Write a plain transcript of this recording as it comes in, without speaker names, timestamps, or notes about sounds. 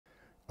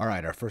All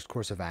right, our first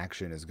course of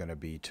action is going to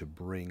be to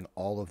bring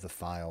all of the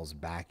files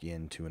back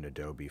into an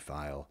Adobe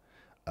file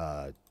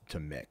to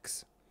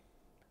mix.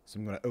 So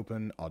I'm going to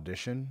open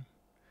Audition,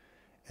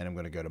 and I'm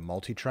going to go to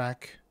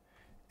Multitrack,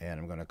 and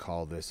I'm going to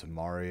call this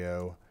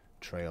Mario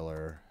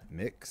Trailer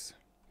Mix.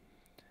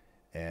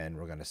 And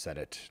we're going to set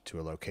it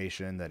to a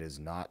location that is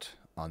not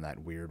on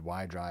that weird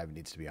Y drive. It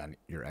needs to be on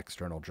your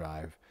external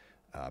drive,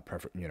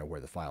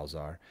 where the files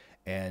are.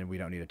 And we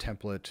don't need a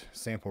template.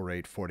 Sample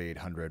rate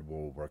 4800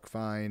 will work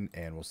fine,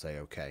 and we'll say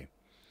OK.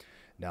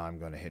 Now I'm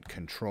going to hit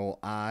Control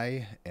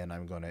I, and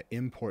I'm going to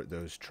import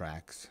those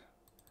tracks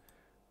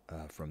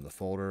from the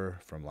folder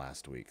from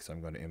last week. So I'm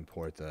going to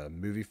import the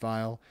movie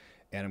file,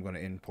 and I'm going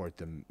to import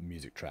the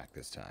music track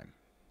this time.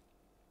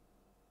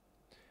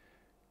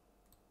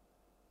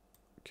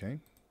 Okay,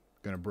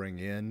 going to bring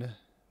in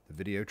the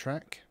video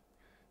track.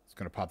 It's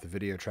going to pop the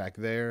video track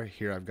there.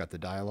 Here I've got the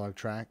dialogue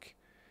track,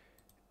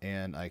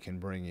 and I can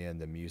bring in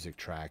the music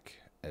track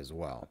as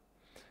well.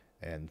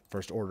 And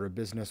first order of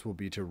business will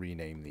be to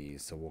rename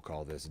these. So we'll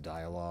call this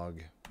dialogue.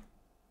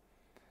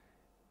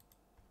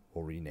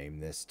 We'll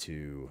rename this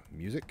to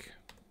music.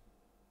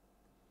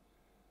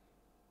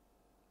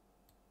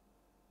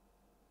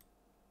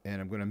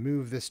 And I'm going to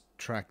move this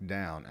track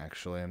down,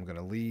 actually. I'm going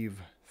to leave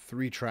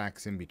 3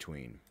 tracks in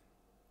between.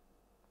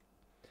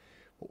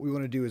 What we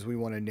want to do is we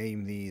want to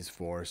name these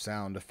for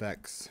sound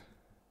effects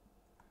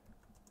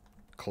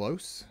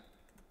close.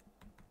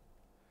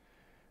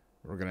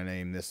 We're going to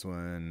name this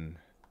one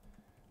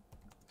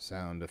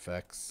sound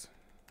effects.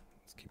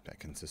 Let's keep that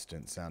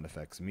consistent. Sound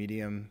effects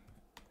medium.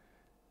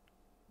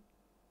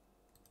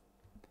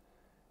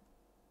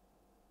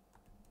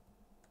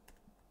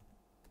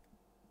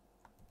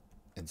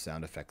 And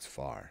sound effects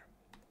far.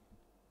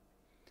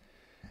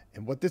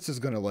 And what this is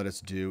going to let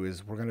us do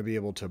is we're going to be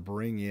able to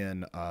bring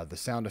in the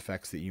sound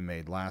effects that you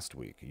made last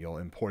week. You'll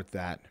import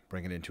that,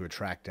 bring it into a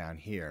track down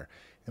here.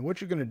 And what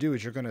you're going to do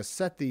is you're going to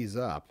set these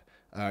up.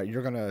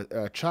 You're going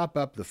to chop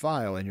up the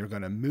file, and you're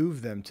going to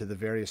move them to the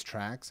various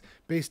tracks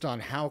based on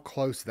how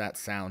close that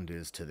sound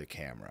is to the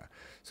camera.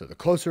 So the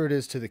closer it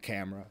is to the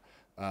camera,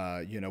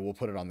 we'll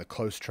put it on the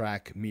close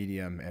track,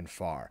 medium, and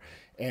far.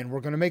 And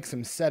we're going to make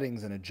some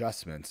settings and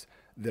adjustments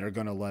that are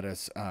going to let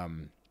us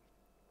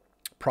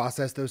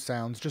process those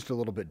sounds just a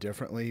little bit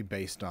differently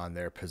based on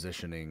their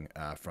positioning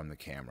from the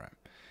camera.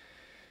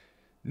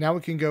 Now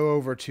we can go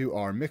over to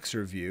our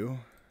mixer view,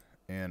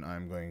 and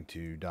I'm going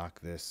to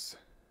dock this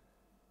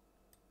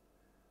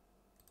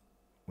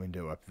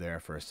window up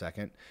there for a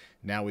second.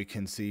 Now we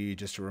can see,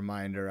 just a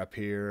reminder up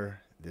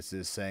here, this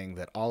is saying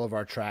that all of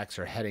our tracks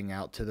are heading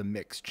out to the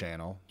mix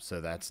channel, so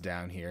that's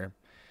down here.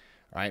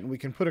 All right, and we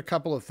can put a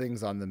couple of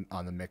things on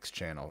the mix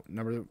channel.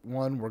 Number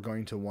one, we're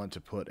going to want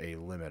to put a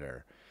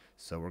limiter.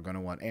 So we're going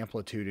to want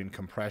amplitude and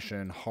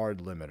compression hard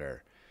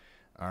limiter.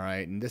 All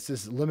right, and this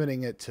is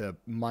limiting it to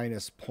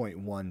minus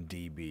 0.1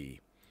 dB.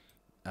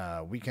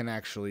 We can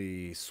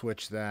actually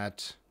switch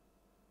that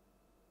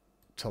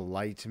to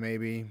light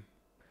maybe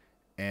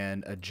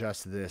and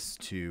adjust this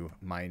to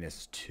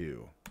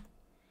 -2.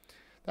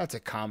 That's a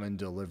common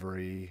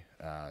delivery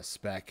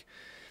spec.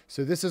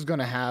 So this is going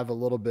to have a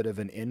little bit of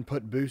an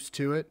input boost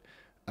to it,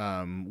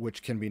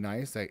 which can be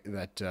nice.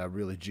 That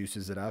really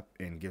juices it up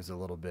and gives a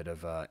little bit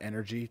of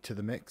energy to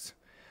the mix.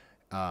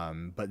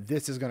 But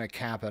this is going to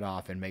cap it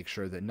off and make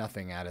sure that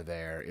nothing out of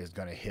there is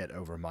going to hit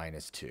over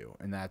 -2.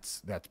 And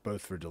that's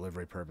both for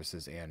delivery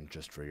purposes and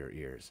just for your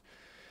ears.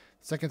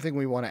 Second thing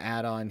we want to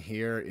add on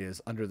here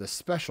is under the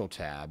special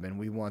tab, and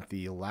we want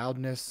the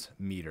loudness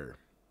meter.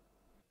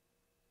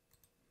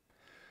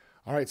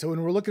 All right, so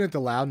when we're looking at the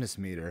loudness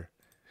meter,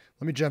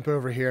 let me jump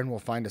over here and we'll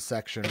find a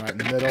section right in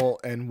the middle,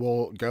 and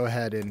we'll go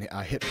ahead and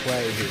hit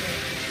play here.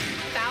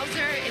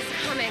 Bowser is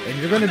coming. And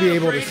you're going to be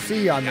able to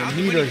see on the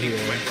meter here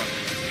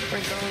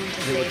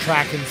that we're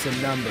tracking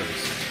some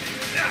numbers.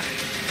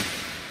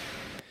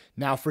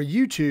 Now for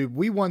YouTube,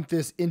 we want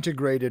this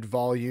integrated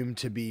volume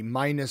to be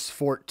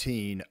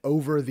 -14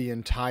 over the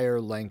entire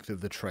length of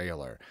the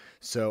trailer.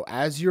 So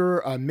as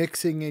you're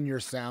mixing in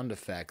your sound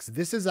effects,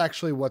 this is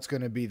actually what's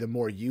going to be the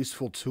more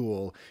useful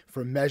tool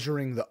for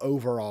measuring the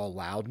overall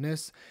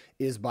loudness,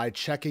 is by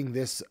checking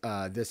this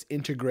this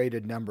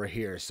integrated number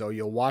here. So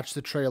you'll watch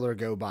the trailer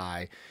go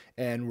by,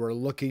 and we're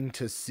looking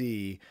to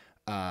see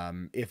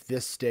if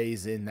this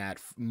stays in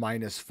that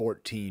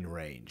 -14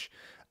 range.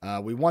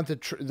 We want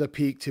the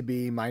peak to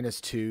be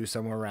 -2,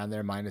 somewhere around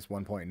there,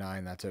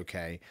 -1.9. That's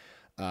okay.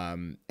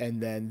 And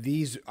then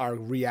these are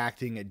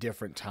reacting at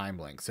different time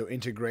lengths. So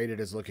integrated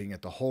is looking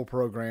at the whole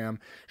program.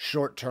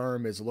 Short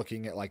term is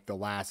looking at like the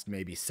last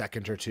maybe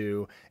second or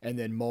two. And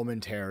then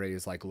momentary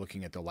is like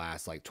looking at the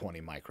last like 20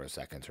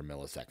 microseconds or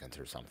milliseconds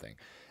or something.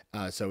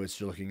 So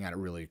it's looking at it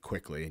really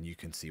quickly, and you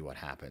can see what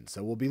happens.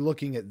 So we'll be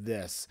looking at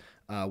this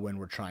when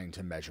we're trying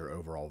to measure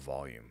overall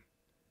volume.